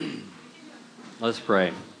Let's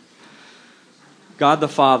pray. God the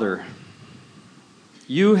Father,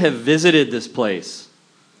 you have visited this place,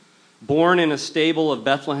 born in a stable of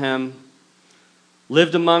Bethlehem,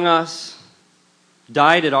 lived among us,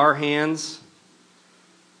 died at our hands,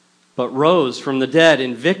 but rose from the dead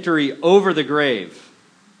in victory over the grave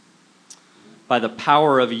by the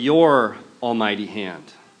power of your almighty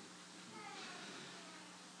hand.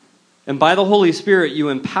 And by the Holy Spirit, you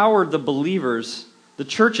empowered the believers, the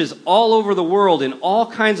churches all over the world in all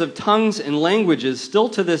kinds of tongues and languages still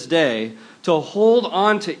to this day, to hold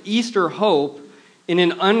on to Easter hope in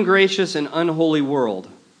an ungracious and unholy world.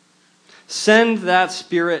 Send that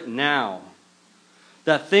Spirit now,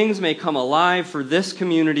 that things may come alive for this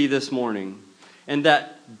community this morning, and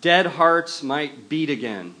that dead hearts might beat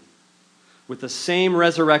again with the same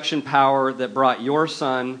resurrection power that brought your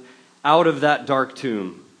Son out of that dark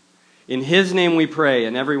tomb. In His name we pray,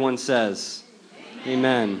 and everyone says,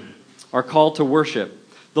 Amen. Our call to worship.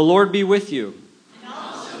 The Lord be with you. And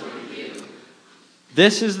also with you.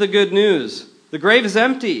 This is the good news. The grave is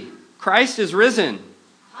empty. Christ is risen.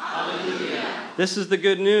 Hallelujah. This is the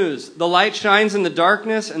good news. The light shines in the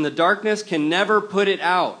darkness, and the darkness can never put it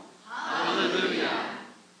out. Hallelujah.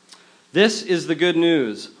 This is the good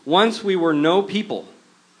news. Once we were no people.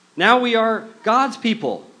 Now we are God's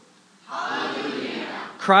people. Hallelujah.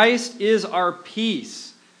 Christ is our peace.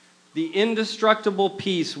 The indestructible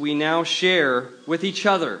peace we now share with each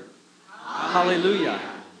other. Hallelujah.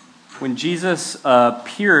 When Jesus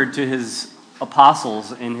appeared to his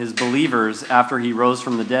apostles and his believers after he rose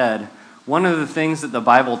from the dead, one of the things that the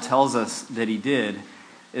Bible tells us that he did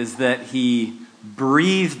is that he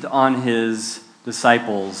breathed on his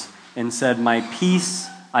disciples and said, "My peace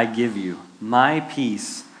I give you. My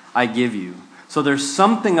peace I give you." So there's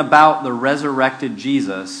something about the resurrected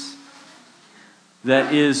Jesus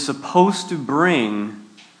that is supposed to bring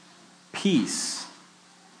peace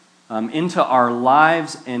into our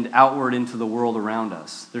lives and outward into the world around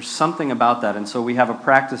us. There's something about that. And so we have a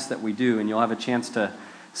practice that we do, and you'll have a chance to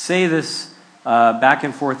say this back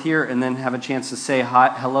and forth here, and then have a chance to say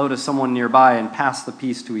hello to someone nearby and pass the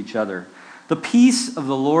peace to each other. The peace of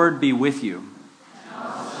the Lord be with you. And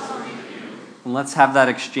also with you. And let's have that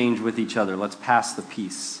exchange with each other. Let's pass the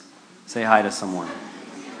peace. Say hi to someone.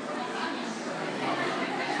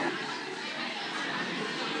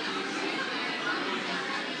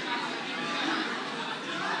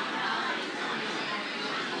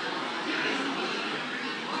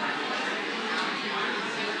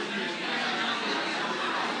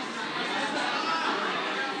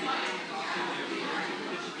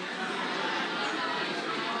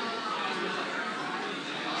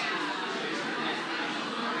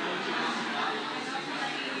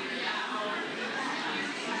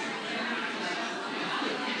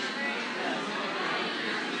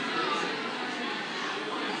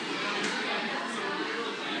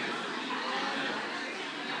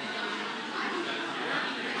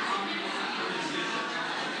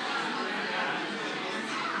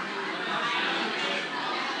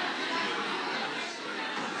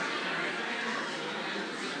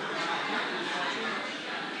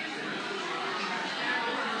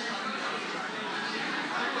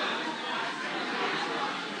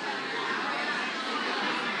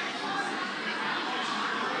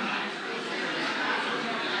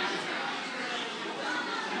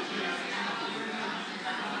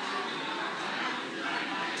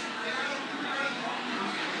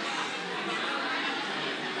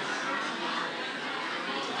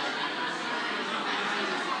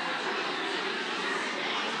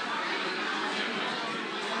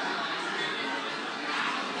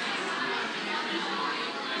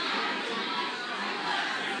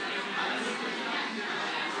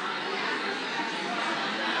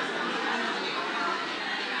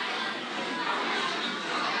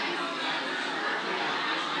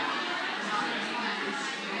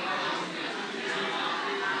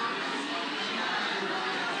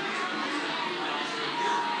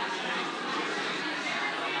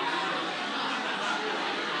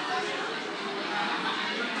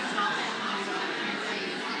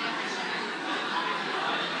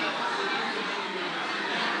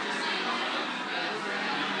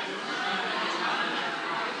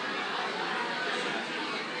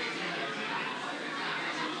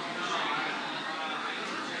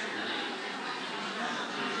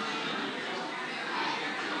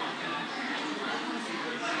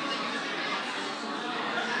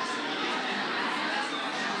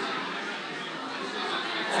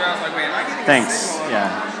 So I was like, wait, am I getting Thanks. a signal?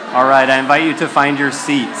 Yeah. All right, I invite you to find your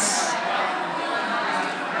seats.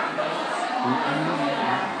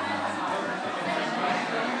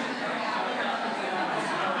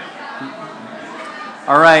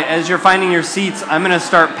 All right, as you're finding your seats, I'm going to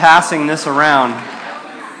start passing this around.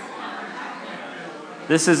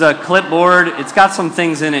 This is a clipboard. It's got some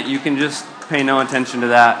things in it. You can just pay no attention to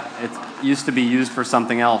that. It used to be used for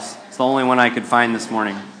something else. It's the only one I could find this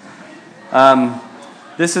morning.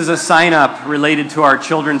 This is a sign-up related to our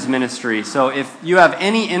children's ministry. So if you have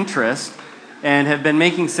any interest and have been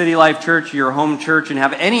making City Life Church your home church and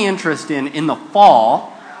have any interest in the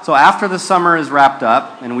fall, so after the summer is wrapped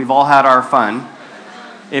up and we've all had our fun,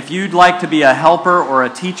 if you'd like to be a helper or a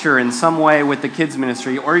teacher in some way with the kids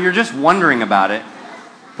ministry, or you're just wondering about it,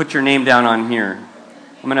 put your name down on here.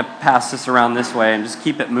 I'm going to pass this around this way and just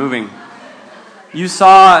keep it moving. You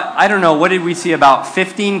saw, I don't know, what did we see, about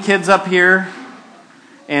 15 kids up here?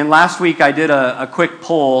 And last week I did a quick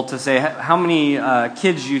poll to say how many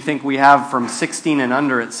kids you think we have from 16 and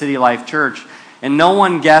under at City Life Church. And no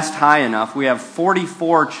one guessed high enough. We have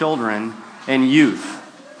 44 children and youth.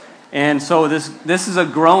 And so this is a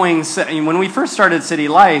growing... When we first started City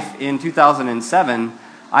Life in 2007,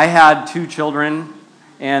 I had 2 children,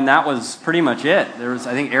 and that was pretty much it. There was,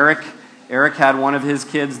 I think Eric had one of his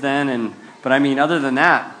kids then, but I mean, other than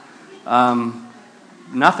that,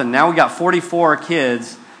 nothing. Now we got 44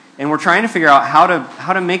 kids, and we're trying to figure out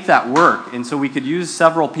how to make that work. And so we could use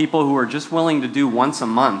several people who are just willing to do once a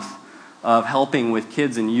month of helping with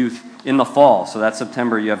kids and youth in the fall. So that's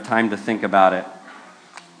September. You have time to think about it.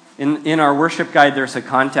 In our worship guide, there's a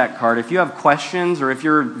contact card. If you have questions or if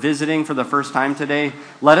you're visiting for the first time today,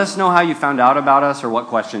 let us know how you found out about us or what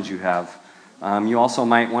questions you have. You also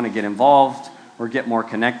might want to get involved or get more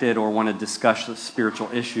connected or want to discuss a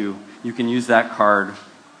spiritual issue. You can use that card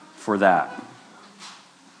for that.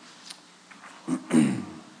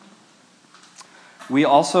 We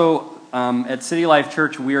also, at City Life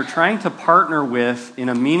Church, we are trying to partner with, in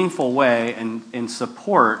a meaningful way, and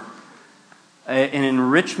support an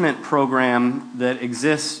enrichment program that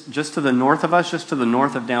exists just to the north of us, just to the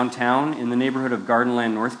north of downtown, in the neighborhood of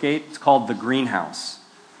Gardenland Northgate. It's called the Greenhouse.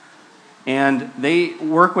 And they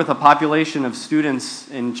work with a population of students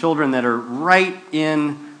and children that are right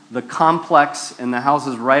in the complex and the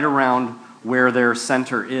houses right around where their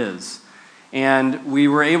center is. And we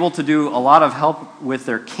were able to do a lot of help with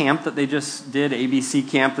their camp that they just did, ABC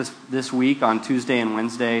camp this week on Tuesday and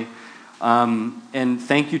Wednesday. And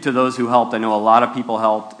thank you to those who helped. I know a lot of people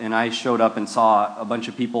helped, and I showed up and saw a bunch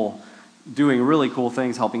of people doing really cool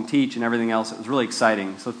things, helping teach and everything else. It was really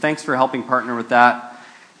exciting. So thanks for helping partner with that.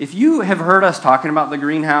 If you have heard us talking about the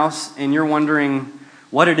Greenhouse and you're wondering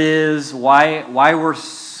what it is, why we're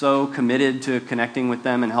so committed to connecting with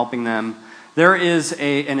them and helping them, there is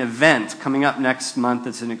an event coming up next month.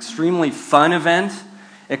 It's an extremely fun event.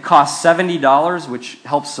 It costs $70, which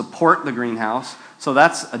helps support the Greenhouse. So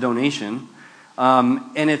that's a donation.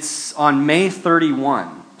 And it's on May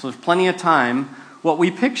 31. So there's plenty of time. What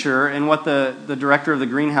we picture and what the director of the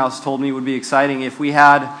Greenhouse told me would be exciting if we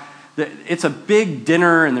had... It's a big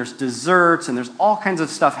dinner, and there's desserts, and there's all kinds of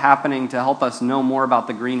stuff happening to help us know more about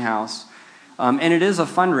the Greenhouse. And it is a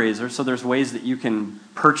fundraiser, so there's ways that you can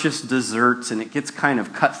purchase desserts, and it gets kind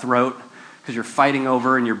of cutthroat because you're fighting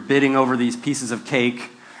over and you're bidding over these pieces of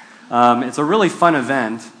cake. It's a really fun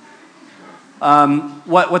event.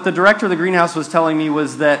 What the director of the Greenhouse was telling me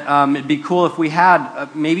was that it'd be cool if we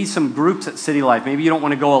had maybe some groups at City Life. Maybe you don't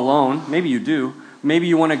want to go alone. Maybe you do. Maybe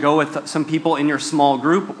you want to go with some people in your small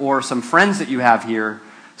group or some friends that you have here.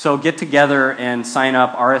 So get together and sign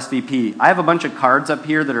up, RSVP. I have a bunch of cards up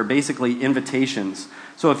here that are basically invitations.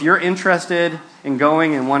 So if you're interested in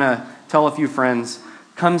going and want to tell a few friends,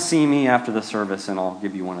 come see me after the service and I'll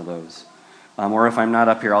give you one of those. Or if I'm not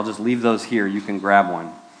up here, I'll just leave those here. You can grab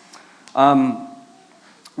one.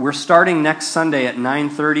 We're starting next Sunday at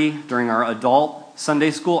 9:30 during our adult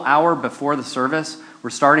Sunday school hour before the service. We're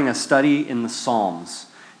starting a study in the Psalms.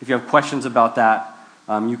 If you have questions about that,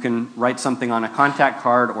 you can write something on a contact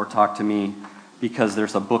card or talk to me because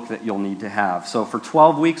there's a book that you'll need to have. So for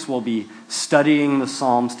 12 weeks, we'll be studying the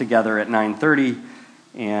Psalms together at 9:30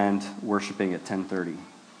 and worshiping at 10:30.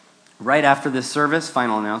 Right after this service,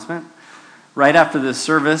 final announcement, right after this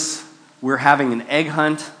service, we're having an egg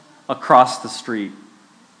hunt across the street.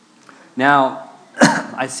 Now,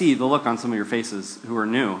 I see the look on some of your faces who are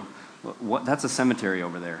new. What? That's a cemetery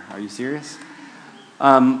over there. Are you serious?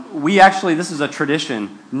 This is a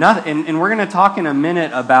tradition. And we're going to talk in a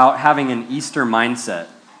minute about having an Easter mindset.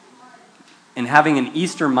 And having an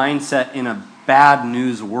Easter mindset in a bad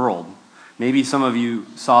news world. Maybe some of you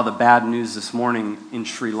saw the bad news this morning in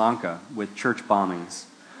Sri Lanka with church bombings.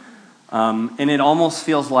 And it almost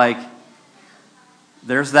feels like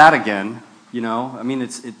there's that again. You know, I mean,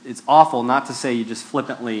 it's awful not to say you just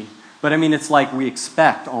flippantly But I mean, it's like we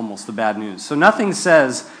expect almost the bad news. So nothing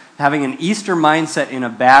says having an Easter mindset in a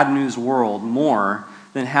bad news world more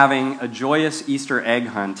than having a joyous Easter egg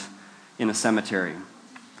hunt in a cemetery.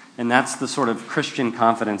 And that's the sort of Christian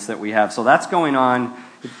confidence that we have. So that's going on.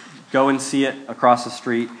 Go and see it across the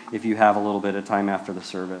street if you have a little bit of time after the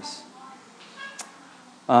service.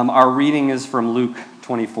 Our reading is from Luke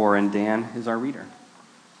 24, and Dan is our reader.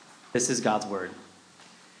 This is God's word.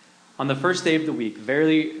 On the first day of the week,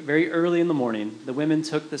 very, very early in the morning, the women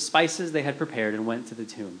took the spices they had prepared and went to the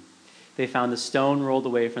tomb. They found the stone rolled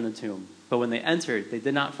away from the tomb, but when they entered, they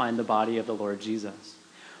did not find the body of the Lord Jesus.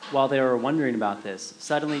 While they were wondering about this,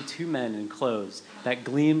 suddenly 2 men in clothes that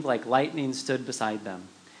gleamed like lightning stood beside them.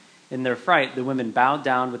 In their fright, the women bowed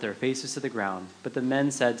down with their faces to the ground, but the men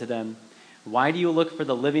said to them, "Why do you look for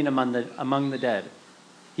the living among the dead?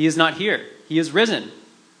 He is not here. He is risen.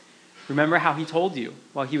 Remember how he told you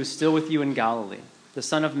while he was still with you in Galilee. The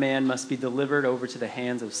Son of Man must be delivered over to the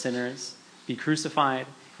hands of sinners, be crucified,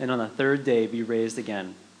 and on the third day be raised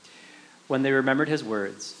again." Then they remembered his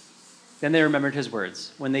words.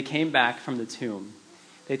 When they came back from the tomb,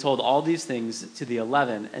 they told all these things to the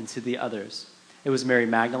 11 and to the others. It was Mary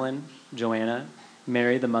Magdalene, Joanna,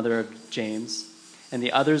 Mary the mother of James, and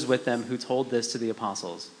the others with them who told this to the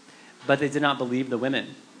apostles. But they did not believe the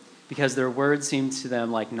women, because their words seemed to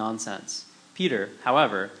them like nonsense. Peter,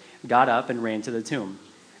 however, got up and ran to the tomb.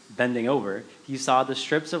 Bending over, he saw the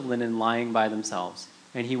strips of linen lying by themselves,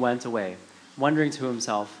 and he went away, wondering to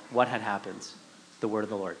himself what had happened. The word of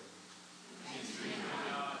the Lord.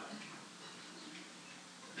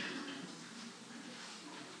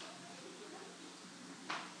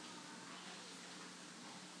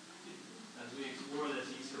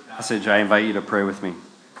 Passage, I invite you to pray with me.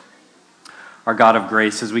 Our God of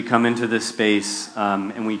grace, as we come into this space,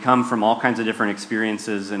 and we come from all kinds of different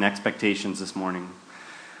experiences and expectations this morning,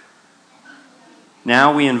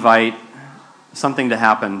 now we invite something to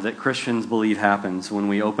happen that Christians believe happens when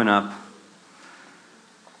we open up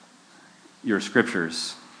your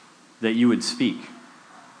scriptures, that you would speak.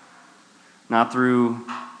 Not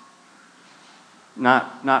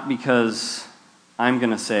because I'm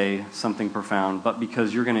going to say something profound, but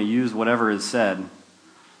because you're going to use whatever is said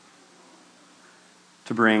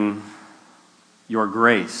to bring your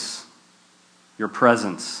grace, your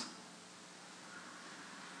presence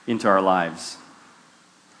into our lives.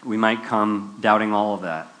 We might come doubting all of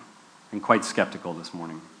that and quite skeptical this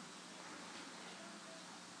morning.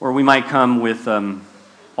 Or we might come with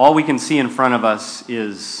all we can see in front of us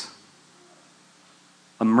is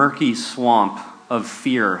a murky swamp of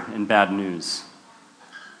fear and bad news.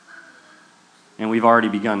 And we've already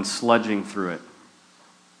begun sludging through it.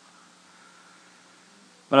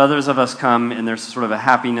 But others of us come and there's sort of a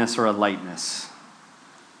happiness or a lightness.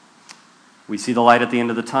 We see the light at the end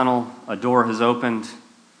of the tunnel, a door has opened,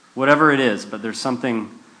 whatever it is, but there's something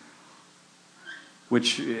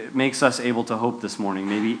which makes us able to hope this morning.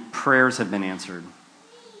 Maybe prayers have been answered.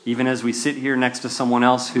 Even as we sit here next to someone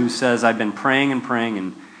else who says, I've been praying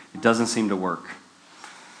and it doesn't seem to work.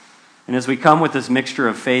 And as we come with this mixture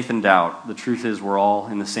of faith and doubt, the truth is we're all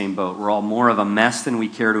in the same boat. We're all more of a mess than we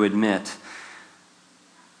care to admit.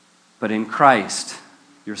 But in Christ,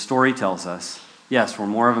 your story tells us, yes, we're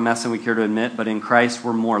more of a mess than we care to admit, but in Christ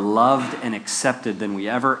we're more loved and accepted than we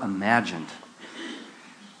ever imagined.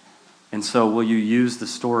 And so will you use the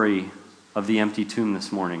story of the empty tomb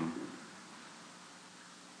this morning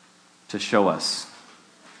to show us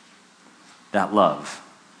that love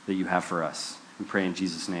that you have for us? We pray in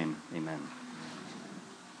Jesus' name, amen.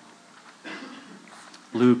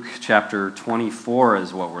 Luke chapter 24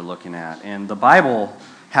 is what we're looking at. And the Bible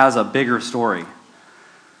has a bigger story.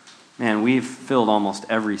 Man, we've filled almost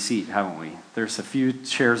every seat, haven't we? There's a few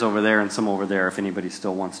chairs over there and some over there if anybody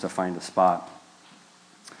still wants to find a spot.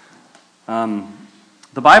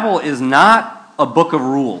 The Bible is not a book of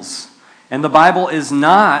rules. And the Bible is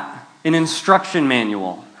not an instruction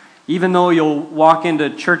manual. Even though you'll walk into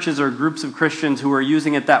churches or groups of Christians who are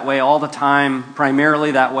using it that way all the time,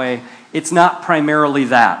 primarily that way, it's not primarily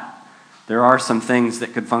that. There are some things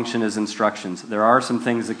that could function as instructions. There are some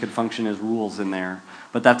things that could function as rules in there.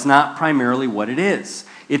 But that's not primarily what it is.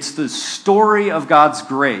 It's the story of God's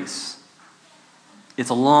grace. It's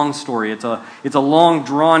a long story. It's a long,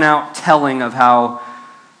 drawn-out telling of how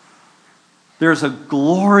there's a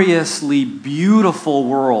gloriously beautiful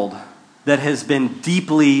world that has been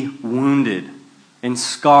deeply wounded and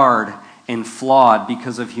scarred and flawed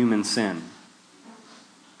because of human sin.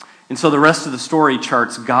 And so the rest of the story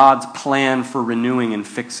charts God's plan for renewing and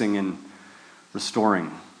fixing and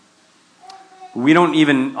restoring. We don't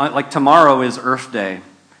even, like tomorrow is Earth Day,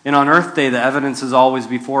 And on Earth Day, the evidence is always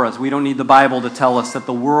before us. We don't need the Bible to tell us that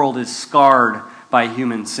the world is scarred by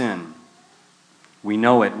human sin. We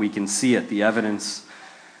know it. We can see it. The evidence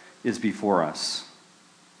is before us.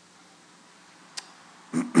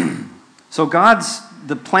 So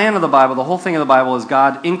the plan of the Bible, the whole thing of the Bible is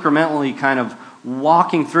God incrementally kind of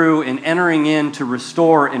walking through and entering in to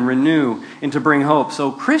restore and renew and to bring hope.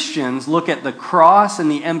 So Christians look at the cross and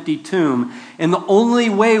the empty tomb, and the only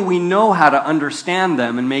way we know how to understand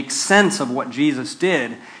them and make sense of what Jesus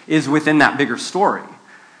did is within that bigger story.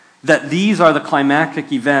 That these are the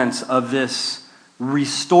climactic events of this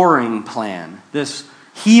restoring plan, this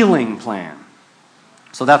healing plan.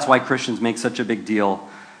 So that's why Christians make such a big deal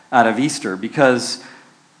out of Easter, because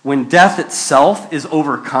when death itself is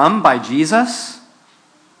overcome by Jesus,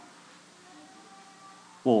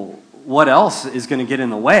 well, what else is going to get in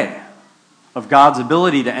the way of God's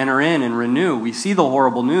ability to enter in and renew? We see the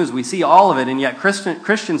horrible news. We see all of it. And yet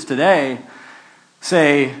Christians today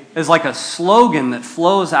say, as like a slogan that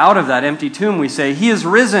flows out of that empty tomb, we say, He is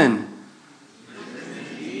risen.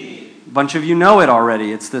 A bunch of you know it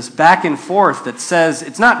already. It's this back and forth that says,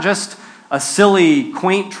 it's not just a silly,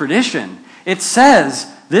 quaint tradition. It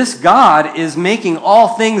says, this God is making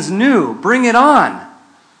all things new. Bring it on.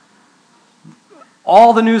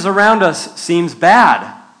 All the news around us seems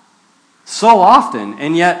bad so often,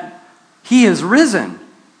 and yet He is risen.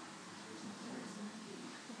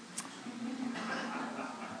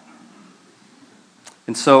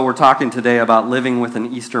 And so we're talking today about living with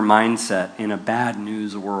an Easter mindset in a bad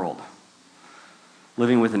news world.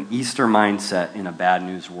 Living with an Easter mindset in a bad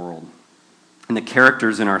news world. And the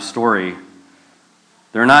characters in our story,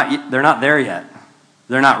 they're not there yet.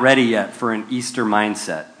 They're not ready yet for an Easter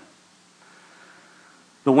mindset.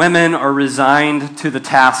 The women are resigned to the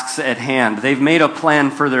tasks at hand. They've made a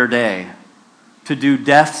plan for their day to do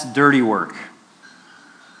death's dirty work.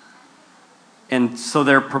 And so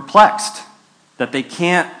they're perplexed that they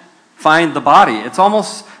can't find the body. It's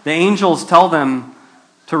almost, the angels tell them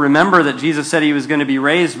to remember that Jesus said He was going to be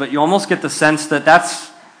raised, but you almost get the sense that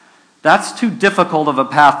that's too difficult of a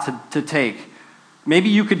path to take. Maybe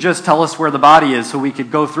you could just tell us where the body is so we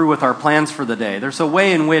could go through with our plans for the day. There's a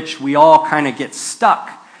way in which we all kind of get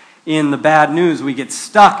stuck in the bad news. We get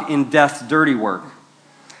stuck in death's dirty work.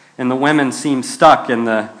 And the women seem stuck, and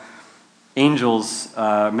the angels,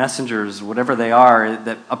 messengers, whatever they are,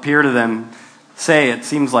 that appear to them, say, it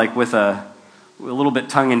seems like with a little bit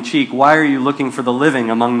tongue-in-cheek, why are you looking for the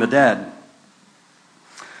living among the dead?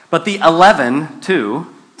 But the 11, too,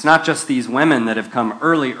 it's not just these women that have come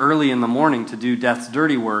early in the morning to do death's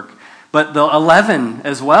dirty work, but the 11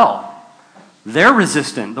 as well. They're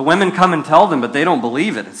resistant. The women come and tell them, but they don't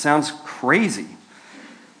believe it. It sounds crazy.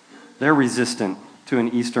 They're resistant to an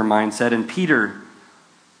Easter mindset, and Peter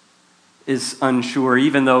is unsure.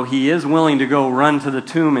 Even though he is willing to go run to the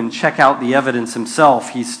tomb and check out the evidence himself,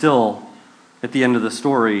 he's still, at the end of the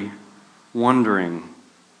story, wondering.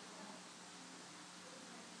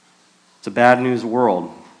 It's a bad news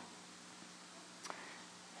world.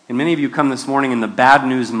 And many of you come this morning and the bad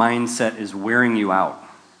news mindset is wearing you out.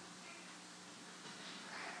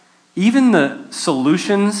 Even the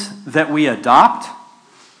solutions that we adopt,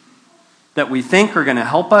 that we think are going to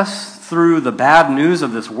help us through the bad news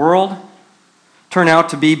of this world, turn out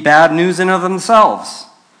to be bad news in of themselves.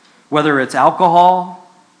 Whether it's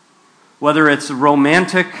alcohol, whether it's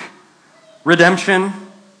romantic redemption,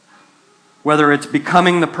 whether it's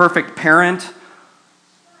becoming the perfect parent,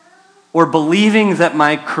 or believing that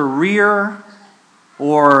my career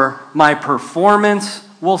or my performance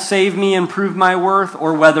will save me and prove my worth,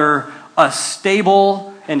 or whether a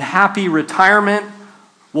stable and happy retirement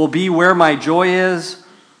will be where my joy is,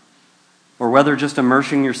 or whether just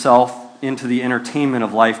immersing yourself into the entertainment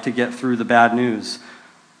of life to get through the bad news.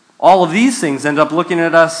 All of these things end up looking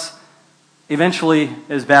at us eventually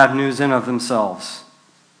as bad news in of themselves.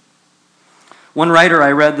 One writer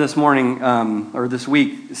I read this morning, or this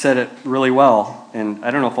week, said it really well, and I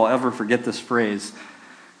don't know if I'll ever forget this phrase.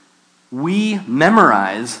 We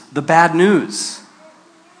memorize the bad news.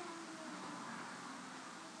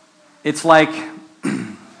 It's like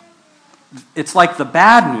the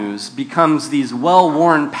bad news becomes these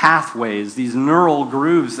well-worn pathways, these neural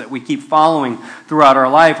grooves that we keep following throughout our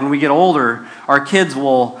life. When we get older, our kids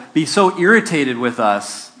will be so irritated with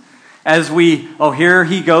us as here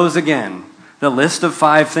he goes again. The list of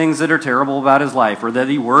 5 things that are terrible about his life, or that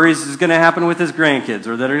he worries is going to happen with his grandkids,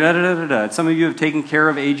 or that Some of you have taken care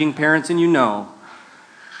of aging parents, and you know.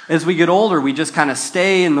 As we get older, we just kind of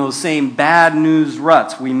stay in those same bad news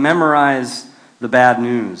ruts. We memorize the bad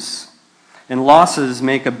news. And losses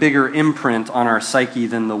make a bigger imprint on our psyche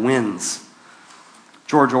than the wins.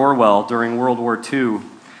 George Orwell during World War II.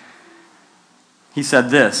 He said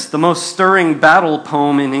this: "The most stirring battle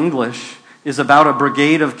poem in English is about a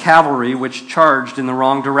brigade of cavalry which charged in the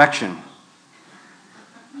wrong direction."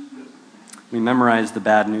 We memorize the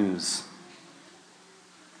bad news.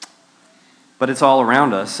 But it's all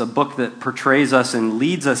around us. A book that portrays us and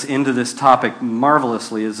leads us into this topic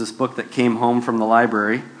marvelously is this book that came home from the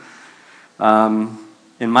library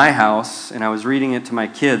in my house, and I was reading it to my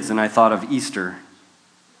kids, and I thought of Easter.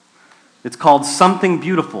 It's called Something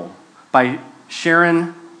Beautiful by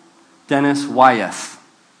Sharon Dennis Wyeth.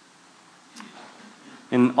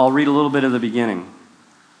 And I'll read a little bit of the beginning.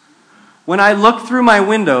 "When I look through my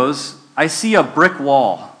windows, I see a brick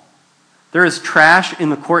wall. There is trash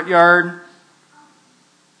in the courtyard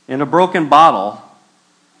and a broken bottle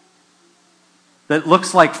that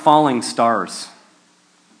looks like falling stars.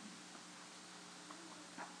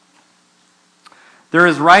 There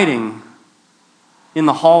is writing in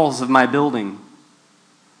the halls of my building.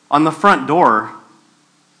 On the front door,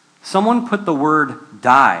 someone put the word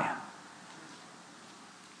 'die.'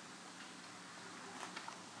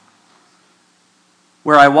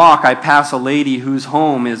 Where I walk, I pass a lady whose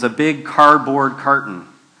home is a big cardboard carton.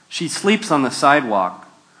 She sleeps on the sidewalk,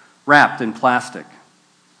 wrapped in plastic.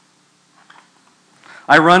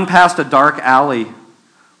 I run past a dark alley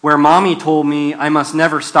where Mommy told me I must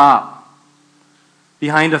never stop.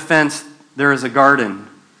 Behind a fence, there is a garden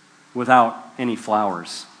without any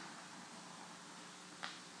flowers.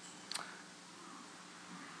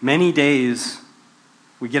 Many days,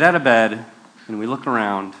 we get out of bed and we look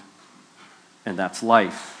around, and that's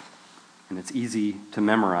life. And it's easy to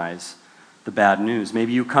memorize the bad news.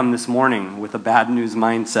 Maybe you come this morning with a bad news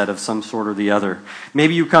mindset of some sort or the other.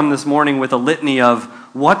 Maybe you come this morning with a litany of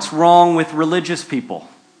what's wrong with religious people.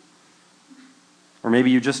 Or maybe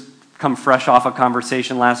you just come fresh off a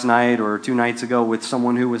conversation last night or 2 nights ago with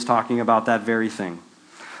someone who was talking about that very thing.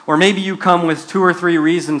 Or maybe you come with 2 or 3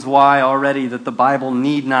 reasons why already that the Bible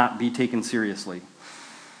need not be taken seriously.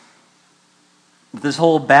 This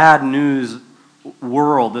whole bad news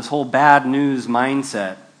world, this whole bad news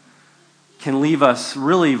mindset can leave us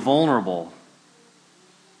really vulnerable,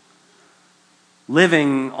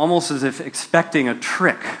 living almost as if expecting a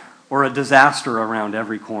trick or a disaster around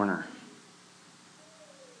every corner.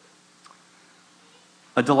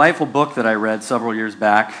 A delightful book that I read several years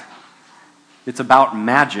back, it's about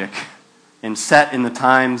magic and set in the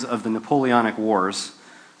times of the Napoleonic Wars.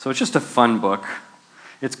 So it's just a fun book.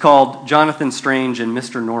 It's called Jonathan Strange and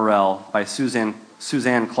Mr. Norrell by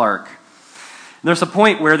Suzanne Clark. There's a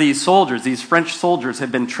point where these soldiers, these French soldiers,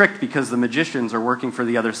 have been tricked because the magicians are working for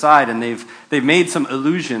the other side, and they've made some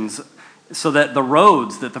illusions so that the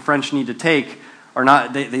roads that the French need to take are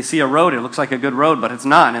not, they see a road, it looks like a good road, but it's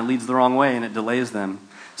not, and it leads the wrong way, and it delays them.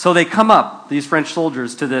 So they come up, these French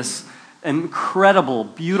soldiers, to this incredible,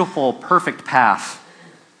 beautiful, perfect path.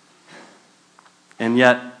 And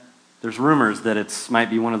yet, there's rumors that it might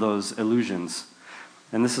be one of those illusions.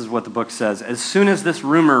 And this is what the book says. As soon as this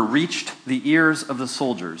rumor reached the ears of the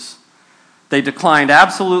soldiers, they declined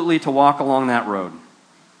absolutely to walk along that road,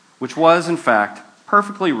 which was, in fact,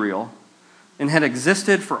 perfectly real and had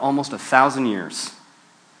existed for almost 1,000 years.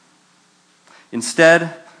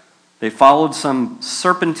 Instead, they followed some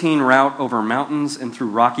serpentine route over mountains and through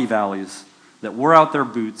rocky valleys that wore out their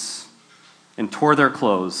boots and tore their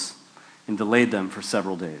clothes and delayed them for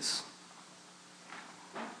several days.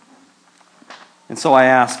 And so I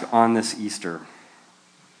ask on this Easter,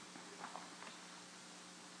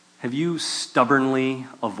 have you stubbornly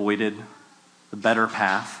avoided the better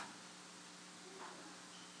path?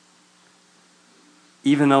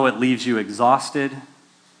 Even though it leaves you exhausted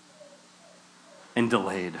and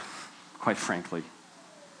delayed, quite frankly.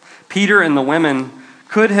 Peter and the women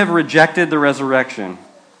could have rejected the resurrection.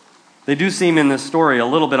 They do seem in this story a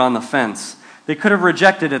little bit on the fence. They could have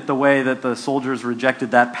rejected it the way that the soldiers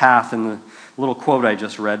rejected that path in the little quote I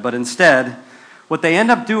just read. But instead, what they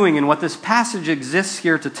end up doing, and what this passage exists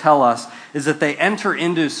here to tell us, is that they enter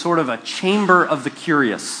into sort of a chamber of the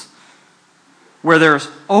curious, where there's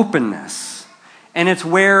openness. And it's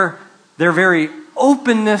where their very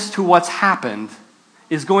openness to what's happened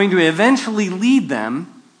is going to eventually lead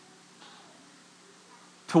them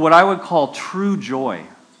to what I would call true joy.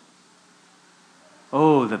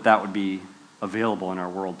 Oh, that would be available in our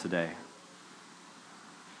world today.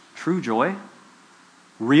 True joy?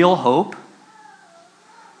 Real hope?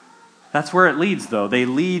 That's where it leads, though. It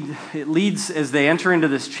leads as they enter into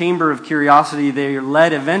this chamber of curiosity, they are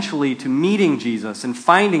led eventually to meeting Jesus and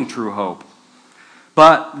finding true hope.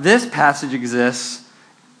 But this passage exists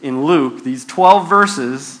in Luke. These 12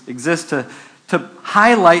 verses exist to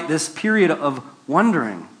highlight this period of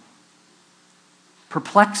wondering,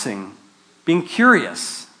 perplexing, being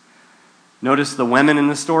curious. Notice the women in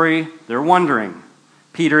the story, they're wondering.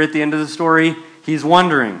 Peter at the end of the story, he's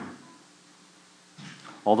wondering.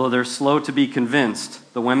 Although they're slow to be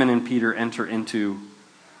convinced, the women and Peter enter into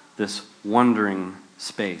this wondering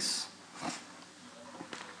space.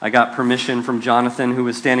 I got permission from Jonathan, who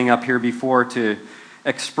was standing up here before, to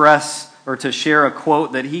express or to share a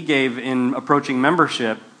quote that he gave in approaching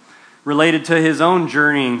membership related to his own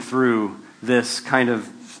journeying through this kind of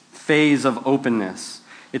phase of openness.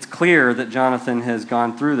 It's clear that Jonathan has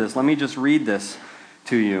gone through this. Let me just read this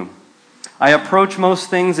to you. I approach most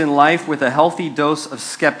things in life with a healthy dose of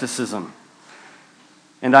skepticism,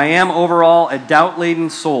 and I am overall a doubt-laden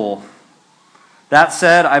soul. That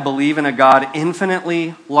said, I believe in a God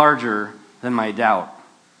infinitely larger than my doubt,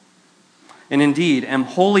 and indeed am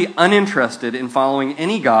wholly uninterested in following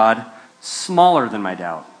any God smaller than my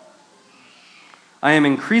doubt. I am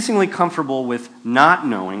increasingly comfortable with not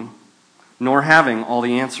knowing nor having all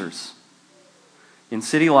the answers. In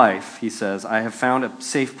city life, he says, I have found a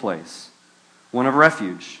safe place, one of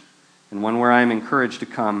refuge, and one where I am encouraged to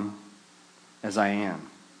come as I am.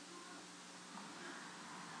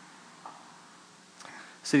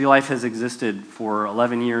 City life has existed for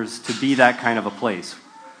 11 years to be that kind of a place,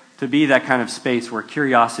 to be that kind of space where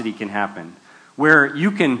curiosity can happen, where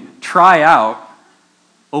you can try out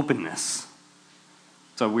openness.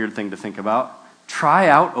 It's a weird thing to think about. Try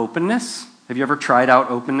out openness? Have you ever tried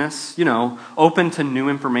out openness? You know, open to new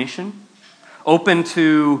information, open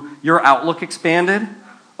to your outlook expanded,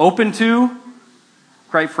 open to,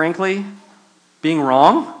 quite frankly, being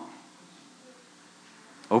wrong.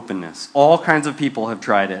 Openness. All kinds of people have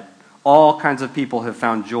tried it. All kinds of people have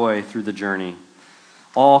found joy through the journey.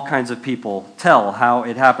 All kinds of people tell how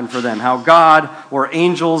it happened for them, how God or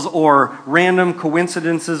angels or random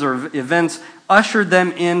coincidences or events ushered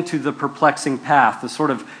them into the perplexing path, the sort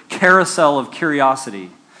of carousel of curiosity.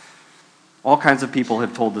 All kinds of people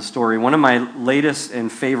have told the story. One of my latest and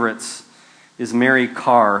favorites is Mary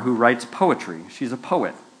Karr, who writes poetry. She's a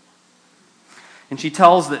poet. And she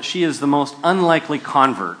tells that she is the most unlikely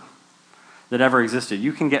convert that ever existed.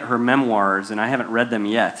 You can get her memoirs, and I haven't read them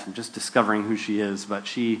yet. I'm just discovering who she is. But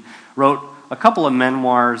she wrote a couple of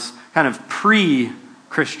memoirs kind of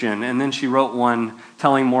pre-Christian, and then she wrote one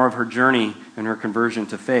telling more of her journey and her conversion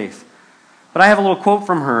to faith. But I have a little quote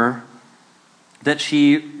from her that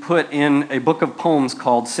she put in a book of poems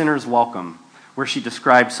called Sinner's Welcome, where she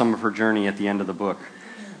describes some of her journey at the end of the book.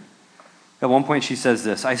 At one point she says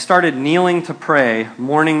this, I started kneeling to pray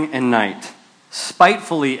morning and night,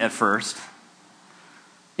 spitefully at first,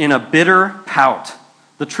 in a bitter pout.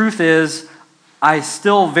 The truth is, I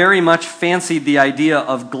still very much fancied the idea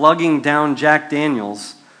of glugging down Jack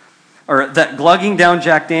Daniels, or that glugging down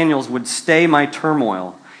Jack Daniels would stay my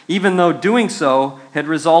turmoil, even though doing so had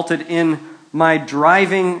resulted in my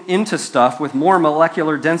driving into stuff with more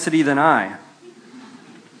molecular density than I.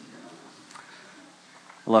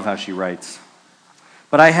 I love how she writes.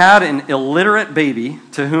 But I had an illiterate baby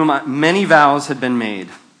to whom many vows had been made.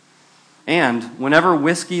 And whatever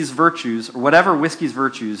whiskey's virtues,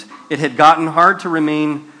 it had gotten hard to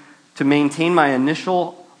maintain my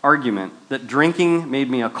initial argument that drinking made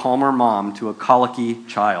me a calmer mom to a colicky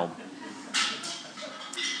child.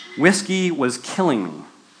 Whiskey was killing me,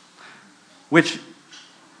 which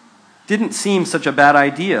didn't seem such a bad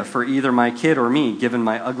idea for either my kid or me, given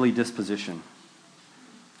my ugly disposition.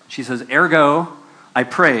 She says, ergo, I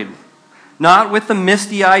prayed, not with the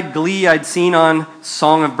misty-eyed glee I'd seen on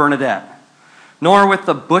Song of Bernadette, nor with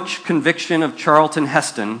the butch conviction of Charlton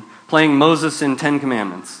Heston playing Moses in Ten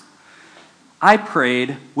Commandments. I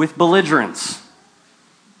prayed with belligerence,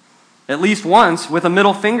 at least once with a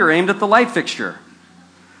middle finger aimed at the light fixture,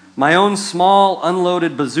 my own small,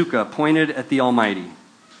 unloaded bazooka pointed at the Almighty.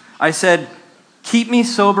 I said, keep me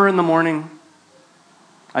sober in the morning.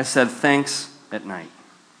 I said, thanks at night.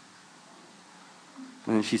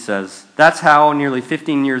 And then she says, that's how nearly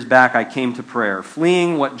 15 years back I came to prayer,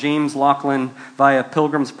 fleeing what James Laughlin via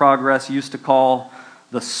Pilgrim's Progress used to call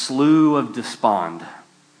the slough of despond.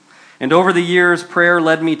 And over the years, prayer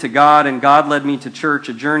led me to God, and God led me to church,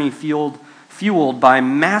 a journey fueled by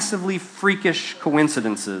massively freakish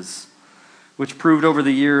coincidences, which proved over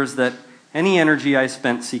the years that any energy I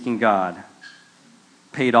spent seeking God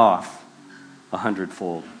paid off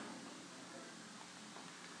 100-fold.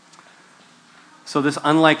 So this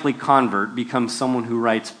unlikely convert becomes someone who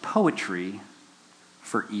writes poetry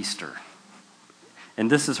for Easter.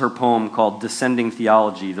 And this is her poem called Descending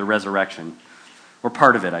Theology, the Resurrection, or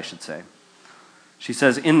part of it, I should say. She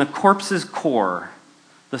says, in the corpse's core,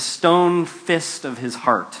 the stone fist of his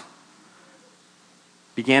heart,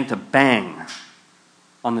 began to bang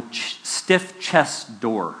on the stiff chest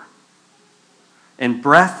door. And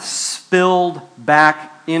breath spilled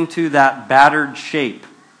back into that battered shape.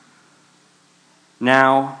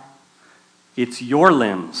 Now, it's your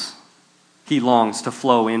limbs he longs to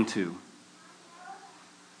flow into.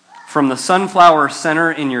 From the sunflower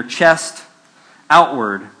center in your chest,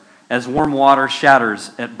 outward as warm water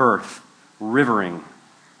shatters at birth, rivering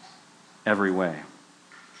every way.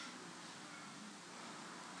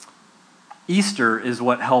 Easter is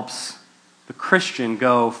what helps the Christian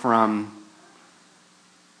go from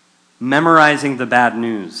memorizing the bad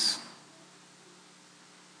news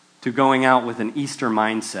to going out with an Easter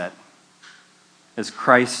mindset as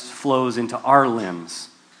Christ flows into our limbs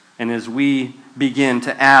and as we begin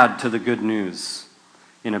to add to the good news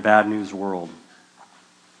in a bad news world.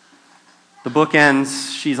 The book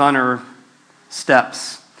ends, she's on her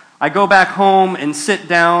steps. I go back home and sit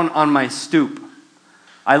down on my stoop.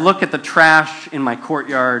 I look at the trash in my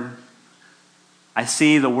courtyard. I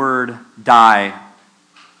see the word die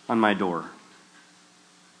on my door.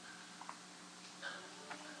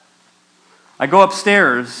 I go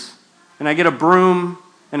upstairs and I get a broom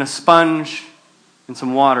and a sponge and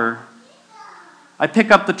some water. I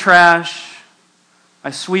pick up the trash.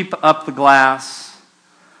 I sweep up the glass.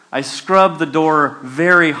 I scrub the door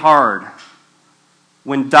very hard.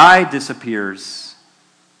 When dye disappears,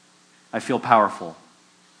 I feel powerful.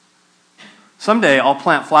 Someday I'll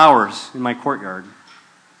plant flowers in my courtyard.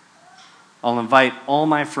 I'll invite all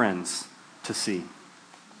my friends to see.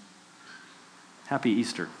 Happy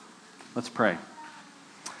Easter. Let's pray.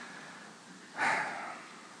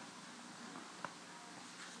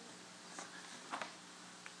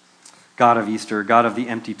 God of Easter, God of the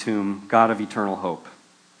empty tomb, God of eternal hope,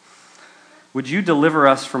 would you deliver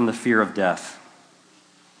us from the fear of death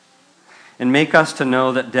and make us to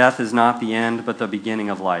know that death is not the end but the beginning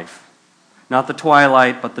of life, not the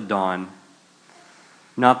twilight but the dawn,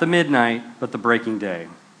 not the midnight but the breaking day.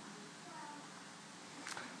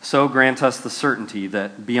 So grant us the certainty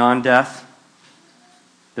that beyond death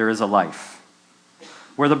there is a life,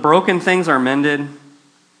 where the broken things are mended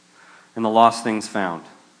and the lost things found,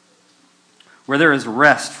 where there is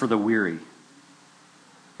rest for the weary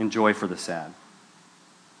and joy for the sad,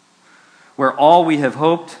 where all we have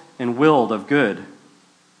hoped and willed of good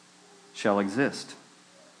shall exist,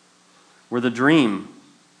 where the dream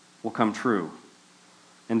will come true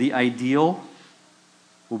and the ideal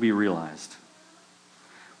will be realized,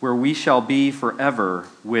 where we shall be forever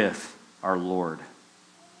with our Lord.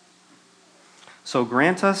 So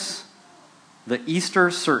grant us the Easter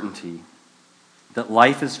certainty that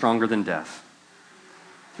life is stronger than death.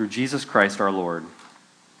 Through Jesus Christ our Lord.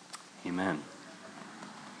 Amen.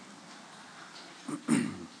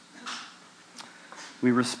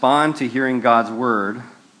 We respond to hearing God's word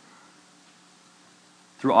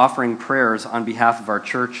through offering prayers on behalf of our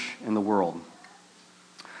church and the world.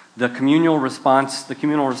 The communal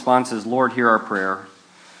response is, Lord, hear our prayer.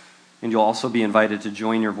 And you'll also be invited to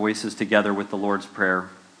join your voices together with the Lord's Prayer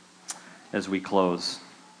as we close.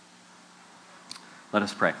 Let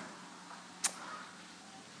us pray.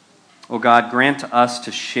 O God, grant us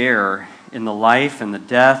to share in the life and the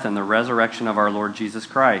death and the resurrection of our Lord Jesus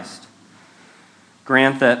Christ.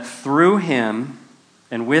 Grant that through him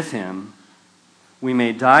and with him we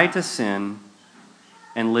may die to sin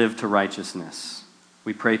and live to righteousness.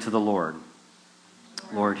 We pray to the Lord.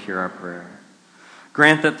 Lord, hear our prayer.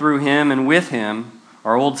 Grant that through him and with him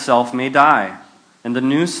our old self may die, and the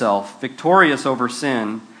new self, victorious over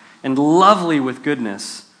sin and lovely with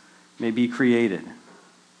goodness, may be created.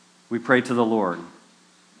 We pray to the Lord.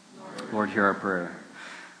 Lord, hear our prayer.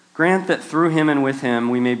 Grant that through him and with him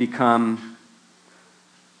we may become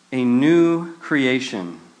a new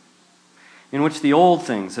creation in which the old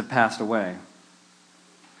things have passed away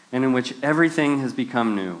and in which everything has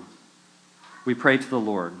become new. We pray to the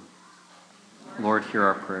Lord. Lord, hear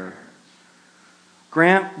our prayer.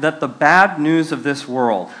 Grant that the bad news of this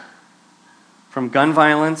world, from gun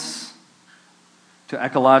violence to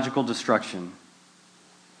ecological destruction,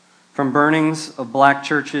 from burnings of black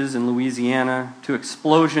churches in Louisiana to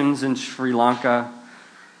explosions in Sri Lanka,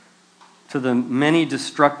 to the many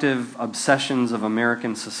destructive obsessions of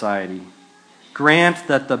American society, grant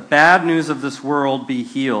that the bad news of this world be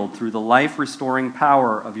healed through the life-restoring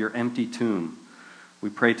power of your empty tomb. We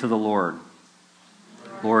pray to the Lord.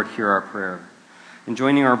 Lord, hear our prayer. And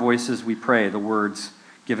joining our voices, we pray the words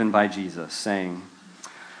given by Jesus, saying,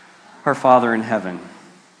 Our Father in heaven,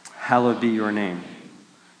 hallowed be your name.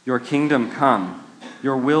 Your kingdom come,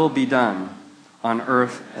 your will be done, on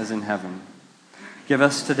earth as in heaven. Give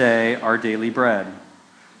us today our daily bread.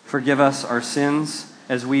 Forgive us our sins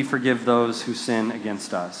as we forgive those who sin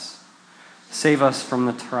against us. Save us from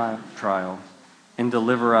the trial, and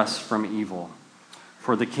deliver us from evil.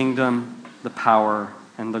 For the kingdom, the power,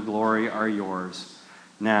 and the glory are yours,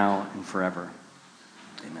 now and forever.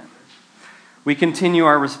 Amen. We continue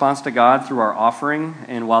our response to God through our offering,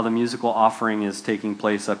 and while the musical offering is taking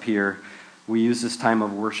place up here, we use this time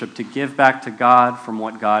of worship to give back to God from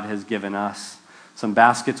what God has given us. Some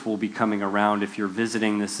baskets will be coming around. If you're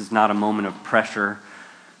visiting, this is not a moment of pressure,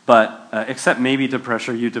 but except maybe to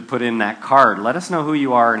pressure you to put in that card. Let us know who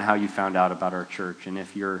you are and how you found out about our church. And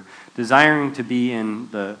if you're desiring to be in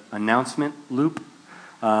the announcement loop,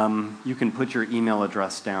 you can put your email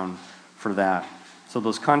address down for that. So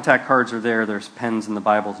those contact cards are there. There's pens and the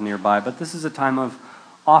Bibles nearby. But this is a time of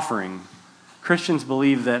offering. Christians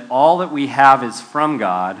believe that all that we have is from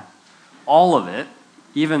God, all of it,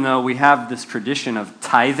 even though we have this tradition of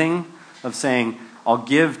tithing, of saying, I'll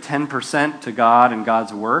give 10% to God and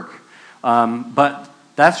God's work. But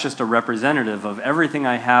that's just a representative of everything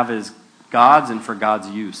I have is God's and for God's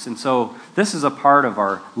use. And so this is a part of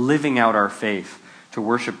our living out our faith to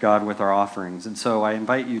worship God with our offerings. And so I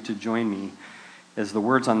invite you to join me as the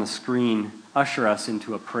words on the screen usher us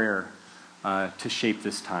into a prayer to shape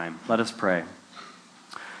this time. Let us pray.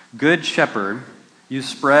 Good Shepherd, you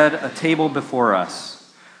spread a table before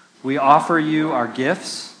us. We offer you our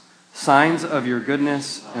gifts, signs of your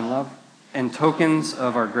goodness and love, and tokens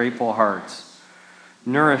of our grateful hearts.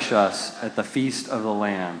 Nourish us at the feast of the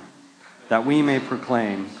Lamb, that we may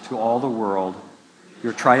proclaim to all the world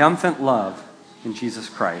your triumphant love in Jesus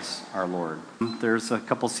Christ, our Lord. There's a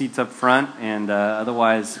couple seats up front, and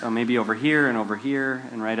otherwise maybe over here,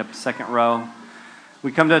 and right up the second row.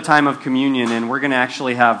 We come to a time of communion, and we're going to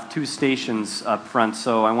actually have two stations up front.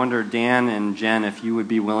 So I wonder, Dan and Jen, if you would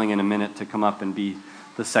be willing in a minute to come up and be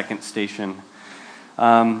the second station.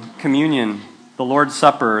 Communion, the Lord's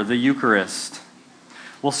Supper, the Eucharist.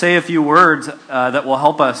 We'll say a few words that will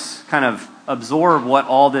help us kind of absorb what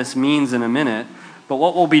all this means in a minute. But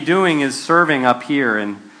what we'll be doing is serving up here.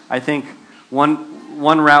 And I think one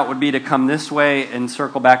route would be to come this way and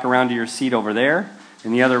circle back around to your seat over there.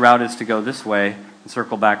 And the other route is to go this way and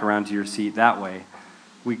circle back around to your seat that way.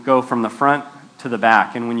 We go from the front to the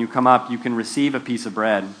back. And when you come up, you can receive a piece of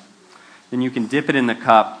bread. Then you can dip it in the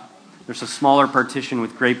cup. There's a smaller partition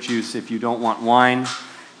with grape juice if you don't want wine.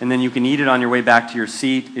 And then you can eat it on your way back to your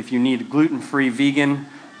seat. If you need gluten-free vegan,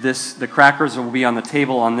 the crackers will be on the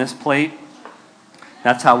table on this plate.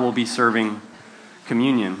 That's how we'll be serving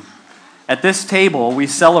communion. At this table, we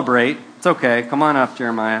celebrate. It's okay. Come on up,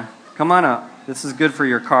 Jeremiah. Come on up. This is good for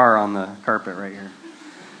your car on the carpet right here.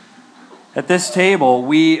 At this table,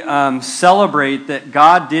 we celebrate that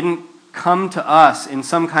God didn't come to us in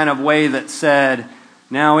some kind of way that said,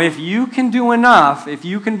 now if you can do enough, if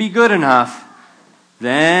you can be good enough,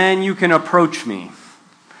 then you can approach me.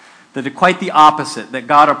 That quite the opposite, that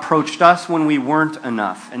God approached us when we weren't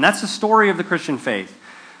enough. And that's the story of the Christian faith.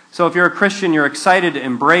 So if you're a Christian, you're excited to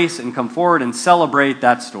embrace and come forward and celebrate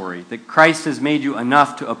that story, that Christ has made you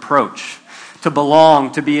enough to approach, to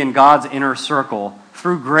belong, to be in God's inner circle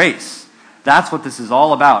through grace. That's what this is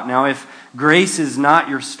all about. Now, if grace is not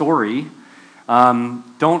your story,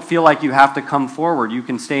 don't feel like you have to come forward. You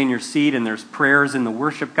can stay in your seat, and there's prayers in the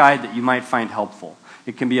worship guide that you might find helpful.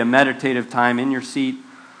 It can be a meditative time in your seat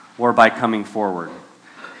or by coming forward.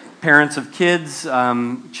 Parents of kids,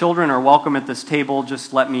 children are welcome at this table.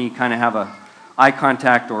 Just let me kind of have a eye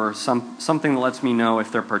contact or something that lets me know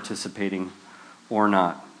if they're participating or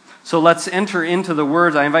not. So let's enter into the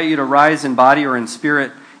words. I invite you to rise in body or in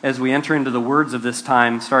spirit as we enter into the words of this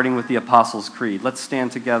time, starting with the Apostles' Creed. Let's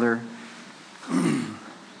stand together.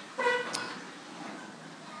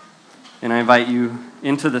 And I invite you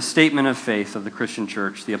into the statement of faith of the Christian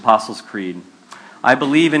Church, the Apostles' Creed. I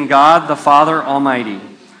believe in God, the Father Almighty,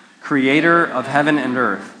 creator of heaven and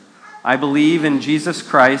earth. I believe in Jesus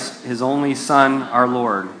Christ, his only Son, our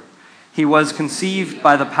Lord. He was conceived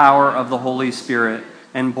by the power of the Holy Spirit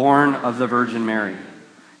and born of the Virgin Mary.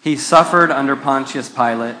 He suffered under Pontius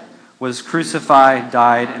Pilate, was crucified,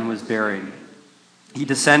 died, and was buried. He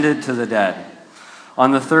descended to the dead.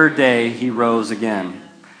 On the third day, he rose again.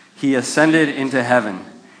 He ascended into heaven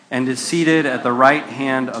and is seated at the right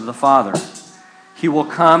hand of the Father. He will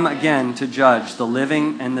come again to judge the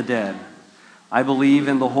living and the dead. I believe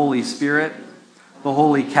in the Holy Spirit, the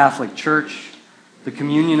Holy Catholic Church, the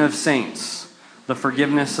communion of saints, the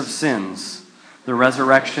forgiveness of sins, the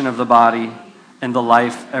resurrection of the body, and the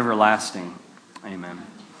life everlasting. Amen.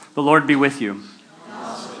 The Lord be with you.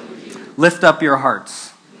 Lift up your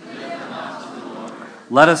hearts.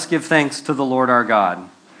 Let us give thanks to the Lord our God.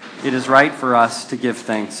 It is right for us to give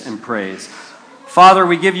thanks and praise. Father,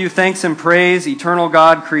 we give you thanks and praise, eternal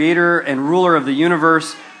God, creator and ruler of the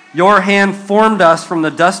universe. Your hand formed us from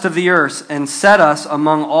the dust of the earth and set us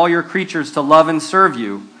among all your creatures to love and serve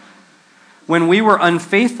you. When we were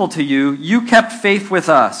unfaithful to you, you kept faith with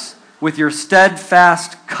us with your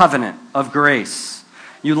steadfast covenant of grace.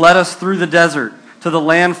 You led us through the desert to the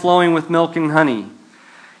land flowing with milk and honey.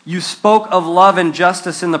 You spoke of love and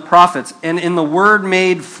justice in the prophets, and in the Word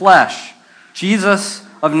made flesh, Jesus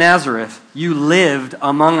of Nazareth, you lived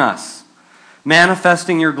among us,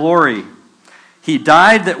 manifesting your glory. He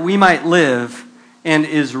died that we might live, and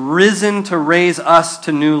is risen to raise us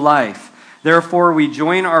to new life. Therefore, we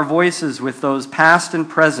join our voices with those past and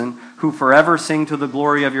present who forever sing to the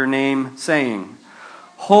glory of your name, saying,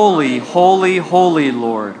 Holy, holy, holy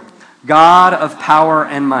Lord, God of power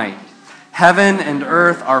and might. Heaven and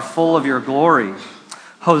earth are full of your glory.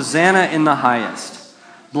 Hosanna in the highest.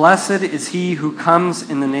 Blessed is he who comes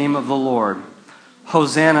in the name of the Lord.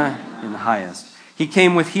 Hosanna in the highest. He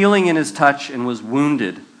came with healing in his touch and was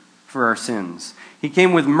wounded for our sins. He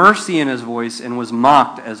came with mercy in his voice and was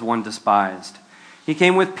mocked as one despised. He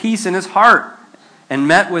came with peace in his heart and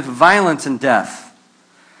met with violence and death.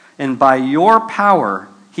 And by your power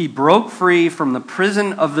he broke free from the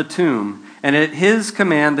prison of the tomb, and at his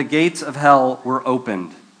command the gates of hell were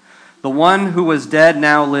opened. The one who was dead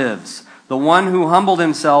now lives. The one who humbled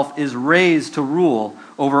himself is raised to rule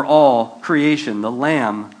over all creation, the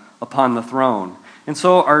Lamb upon the throne. And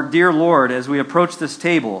so, our dear Lord, as we approach this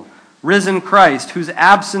table, risen Christ, whose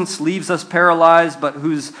absence leaves us paralyzed, but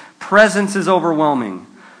whose presence is overwhelming,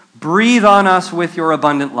 breathe on us with your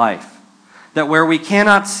abundant life, that where we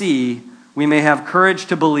cannot see, we may have courage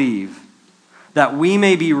to believe, that we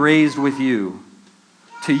may be raised with you.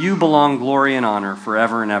 To you belong glory and honor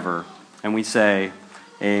forever and ever. And we say,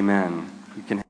 Amen. You can